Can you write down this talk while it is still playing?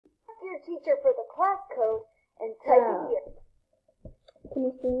teacher for the class code and type it here. Can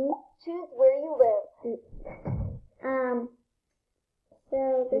you see me? Choose where you live. So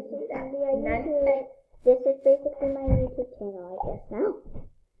this is gonna be our YouTube. This is basically my YouTube channel, I guess now.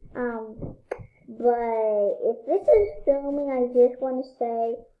 But if this is filming, I just want to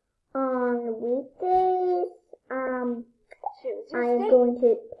say, on weekdays, I'm going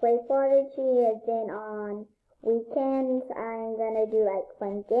to play Prodigy, and then on weekends, I'm gonna do like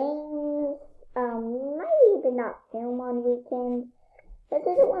fun games. Might even not film on weekends. I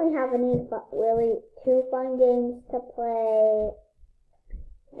didn't really have any really too fun games to play.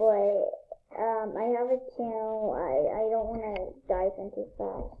 But I have a channel. I don't want to dive into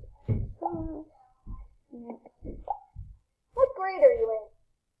fast. What grade are you in?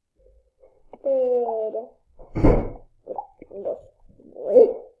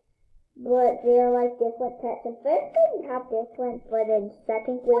 But they're like different pets. In first grade you have different, but in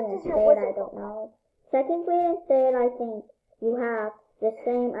second grade and third I don't know. Second grade and third I think you have the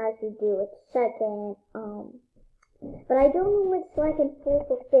same as you do with second. But I don't know what's like in fourth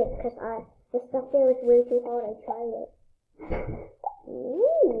or fifth because the stuff there was way too hard. I tried it.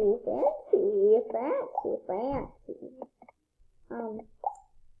 Ooh, fancy.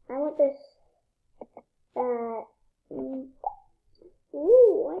 I want this,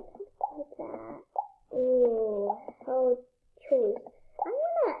 ooh, I like that. Ooh, oh, choice. I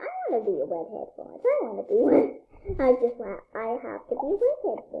wanna be a redhead for once. I wanna be one. I have to be a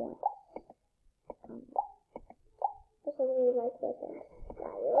redhead for once. I really like redhead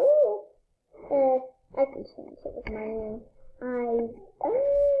style. I can change it with my name.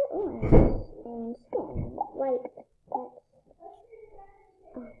 Orange and skin, like that.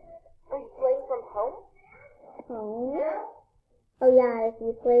 Are you playing from home? Home? Oh yeah, if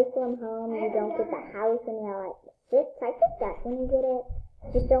you play from home, you don't get the house and you're like 6. I think that's when you get it.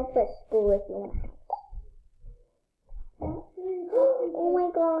 Just don't put school if you want a house. Oh my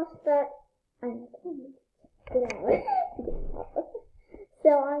gosh, get out. So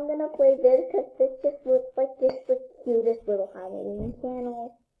I'm gonna play this because this just looks like just the cutest little Halloween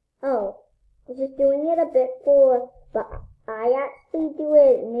channel. Oh, I was just doing it a bit for, but I actually do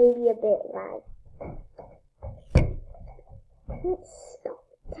it maybe a bit loud. Let's stop.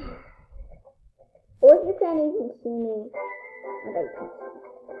 Or if you can't even see me, I bet you can see me.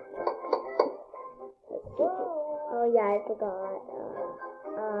 Oh yeah, I forgot.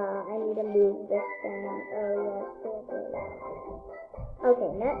 I need to move this thing. Oh yes,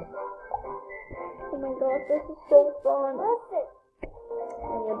 okay, next. Oh my gosh, this is so fun. Listen.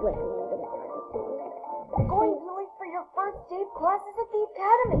 And you're blinking, I'm gonna try to see you. You're going to late for your first day of classes at the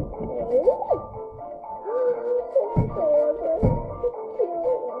academy. Really? Oh my god, that's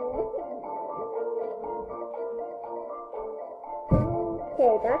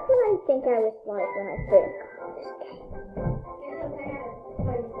okay, that's what I think I was like when I first got this game.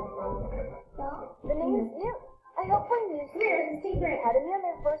 The name is new. I helped bring new students to the academy on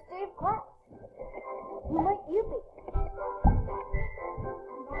their first day of class. Who might you be?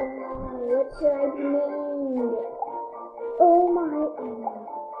 What should I be named? Oh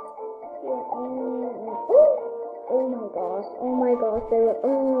my gosh, they were,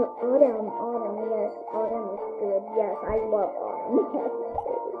 Autumn, yes, Autumn is good, yes, I love Autumn, yes.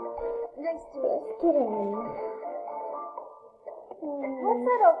 Nice to meet you. Get in. What's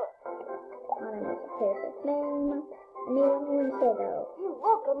that over? Autumn is a perfect name. Anyone who would say though? Hey,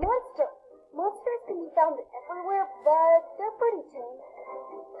 look, a monster. Monsters can be found everywhere, but they're pretty tame.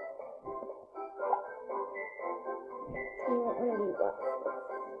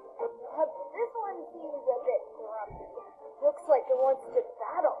 This one seems a bit grumpy. Looks like it wants to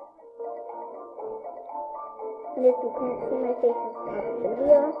battle. And if you can't see my face, it's probably gonna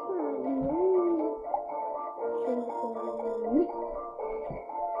be awesome.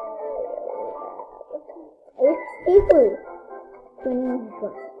 It's seafood.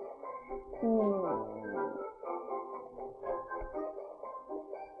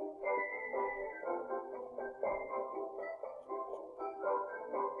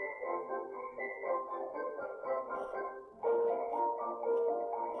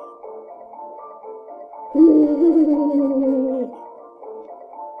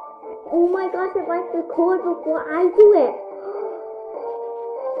 Oh my gosh, I'd like to record before I do it.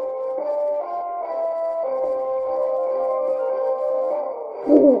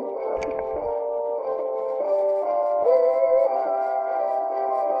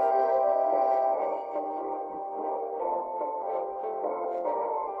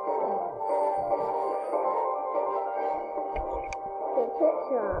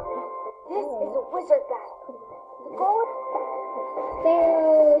 This is a wizard battle. The goal is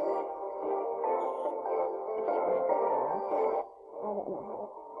Sparrows.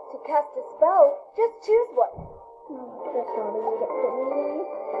 cast a spell, just choose one. That's how to read it for me.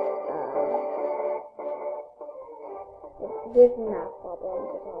 It gives me math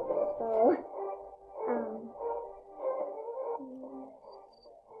problems with all this, so,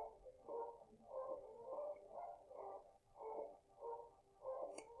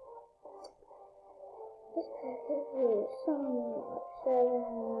 this package is some 7,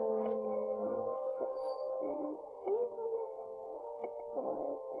 6, 7, 8, 5.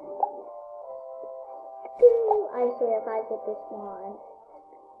 I swear if I get this one,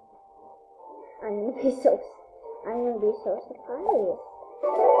 I'm gonna be so surprised.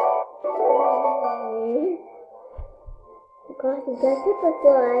 Because it does it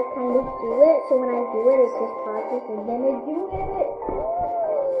before I kind of do it, so when I do it, it just pauses and then I do it.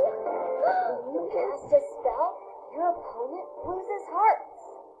 When you cast a spell, your opponent loses hearts.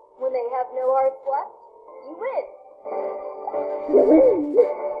 When they have no hearts left, you win. You win.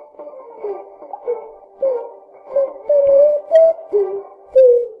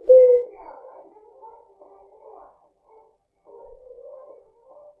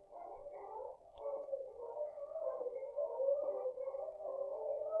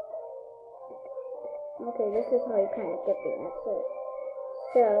 Okay, this is how you kind of get the answer.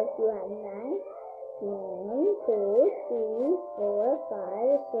 So if you have 9, 1, 2, 3, 4,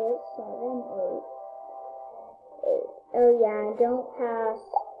 5, 6, 7, 8. Oh yeah, don't pass.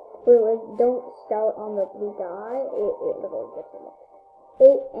 Don't start on the blue die. It literally gets it. 8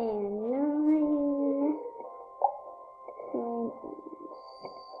 and 9. 10,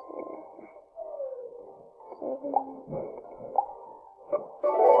 7.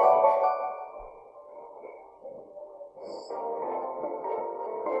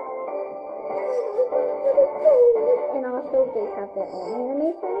 And also they have their own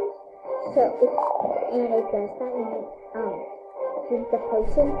animations. So and it does that when do the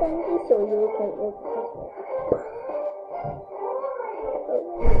potion thingy, so you can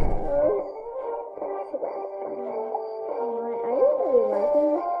I don't really like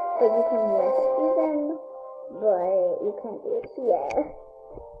them, but you can rescue them, but you can't do it here.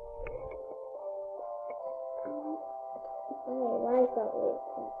 Oh, why is that weird?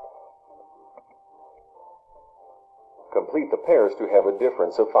 Complete the pairs to have a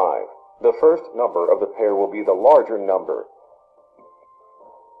difference of 5. The first number of the pair will be the larger number.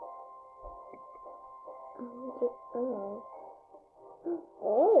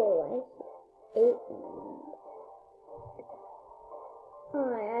 Oh, 8.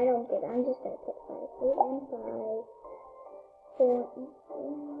 I don't get it. I'm just gonna put 5. 8 and 5. 4 and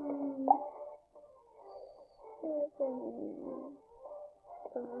 1.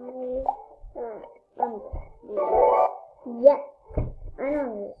 7. 5. Yes. I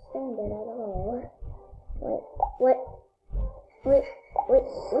don't understand it at all. What?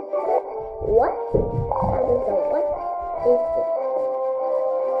 How does the what is this?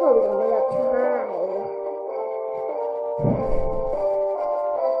 Oh, we're going up too high.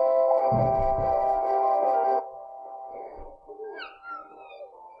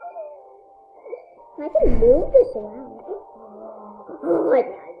 I can move this around.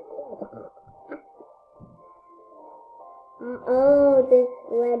 Oh, this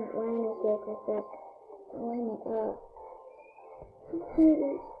red line is like this. Wait a minute.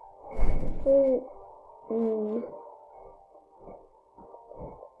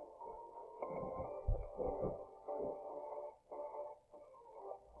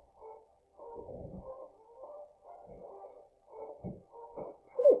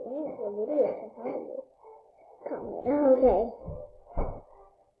 Okay.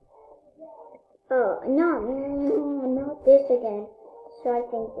 Oh, no, not this again. So I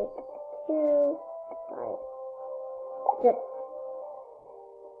think this is 2, 5. Yep.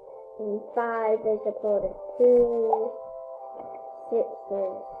 And 5 is a part of 2. 6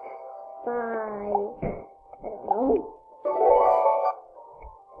 is 5. I don't know.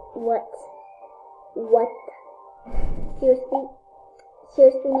 What?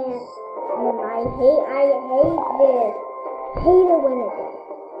 Seriously, man. I hate this. Hate it when it does.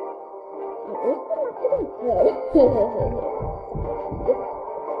 At least I'm not getting hit.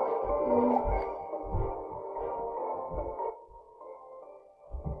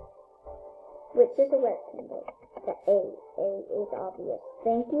 Which is a wet symbol. The A is obvious.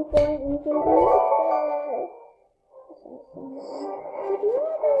 Thank you for including the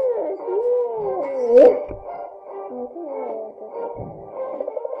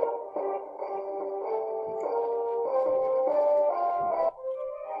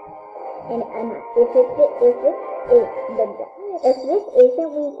And if this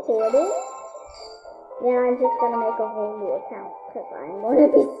isn't recording, Then I'm just gonna make a whole new account because I'm gonna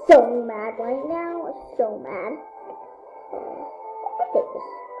be so mad right now. So mad. Take this.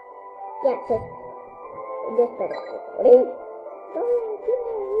 Yeah, it says this better. Oh,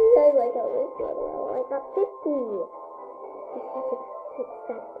 yay! I like how this level. I got 50. I have to take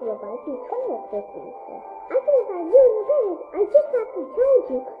that to revive you 20 or 50. I can revive you in the village. I just have to charge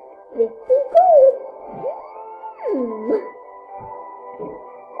you 50 gold. Yes.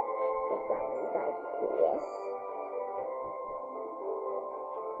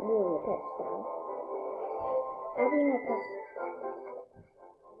 Really pet sound. Adding a pet.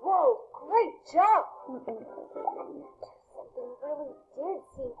 Whoa, great job! Something really did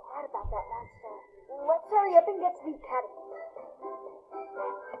seem odd about that monster. Let's hurry up and get to the academy.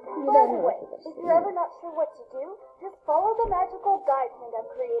 By the way, if you're ever not sure what to do, just follow the magical guide thing I've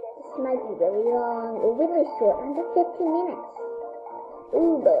created. This might be really long or really short, under 15 minutes.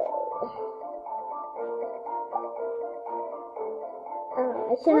 Ooh, boy.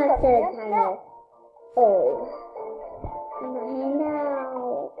 I shouldn't have said a timer. Oh. I'm a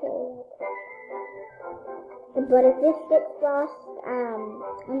handout. Okay. But if this gets lost, I'm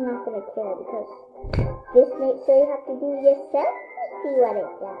not gonna care because this makes sure you have to do yourself to see what it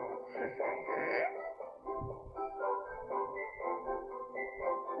does.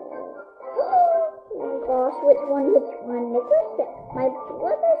 Oh my gosh, which one? My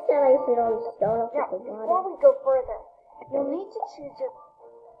brother said I should always start off Now, with the water. before we go further, you'll need to choose your...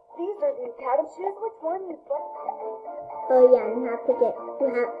 These are the academy. Choose which one you get. Oh yeah, the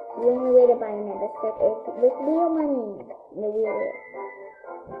only way to buy a membership is with real money. The real.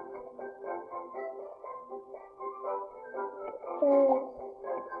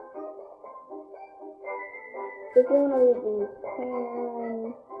 If you want to read these,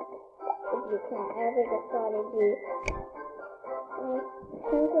 if you can ever get Prodigy,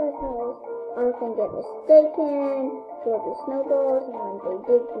 often get mistaken, throw the snowballs, and when they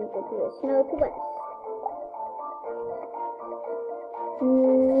dig deep into the snow to rest.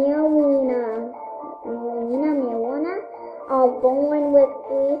 Meowina are born with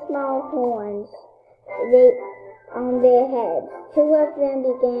 3 small horns on their heads. 2 of them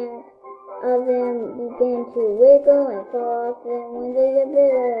begin to wiggle and fall off them when they get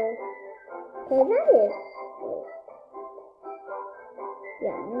bigger. Okay, that is.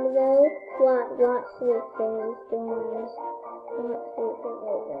 Yeah, one of those. Lots of things, storms. Lots of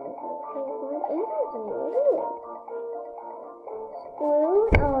Sprout,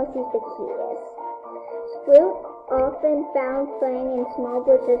 oh, she's the cutest. Sprout, often found playing in small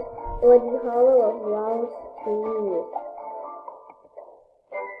bushes or the hollow of large trees.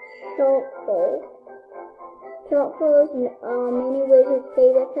 Shortfalls, many wizards say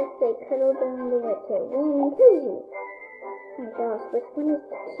that because they cuddle during the winter. Warm and cozy. Oh my gosh, which one is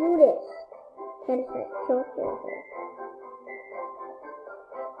the cutest? That is like shortfalls.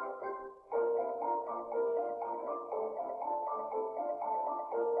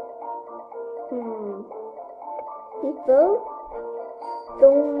 People,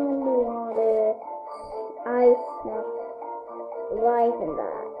 storm water, ice, life,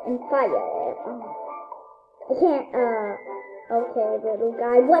 and fire. I can't, okay, little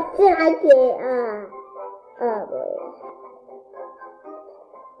guy, what did I get? Boy.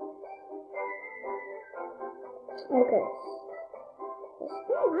 Okay. It's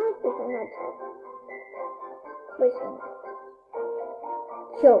been a while since I had to. Which one?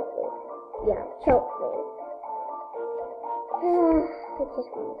 Chocolate. Yeah, chocolate. I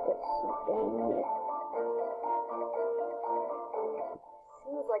just want to get something.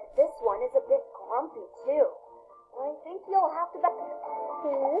 Seems like this one is a bit grumpy too. I think you'll have to back.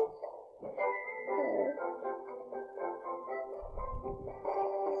 Yeah.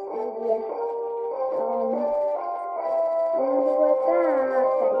 We're back,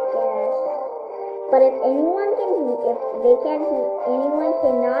 I guess. But if anyone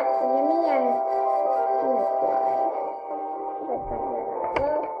cannot hear me, I'm gonna cry.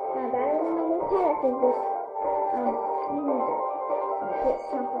 Well, better than my new pet, I can just, put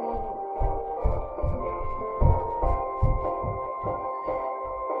something in it.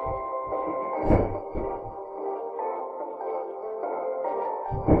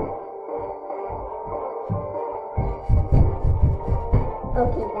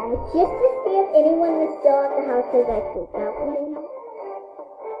 Okay, that is just to see if anyone was still at the house because I freaked out when they left.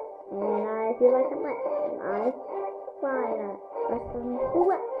 And I feel like I'm left. And I cry and I rest on my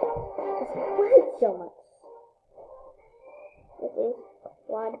butt. Because I cried so much. This is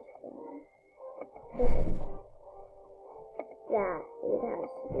quad. That it has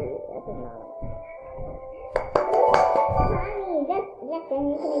to be as a novel. Mommy, that's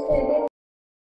anything.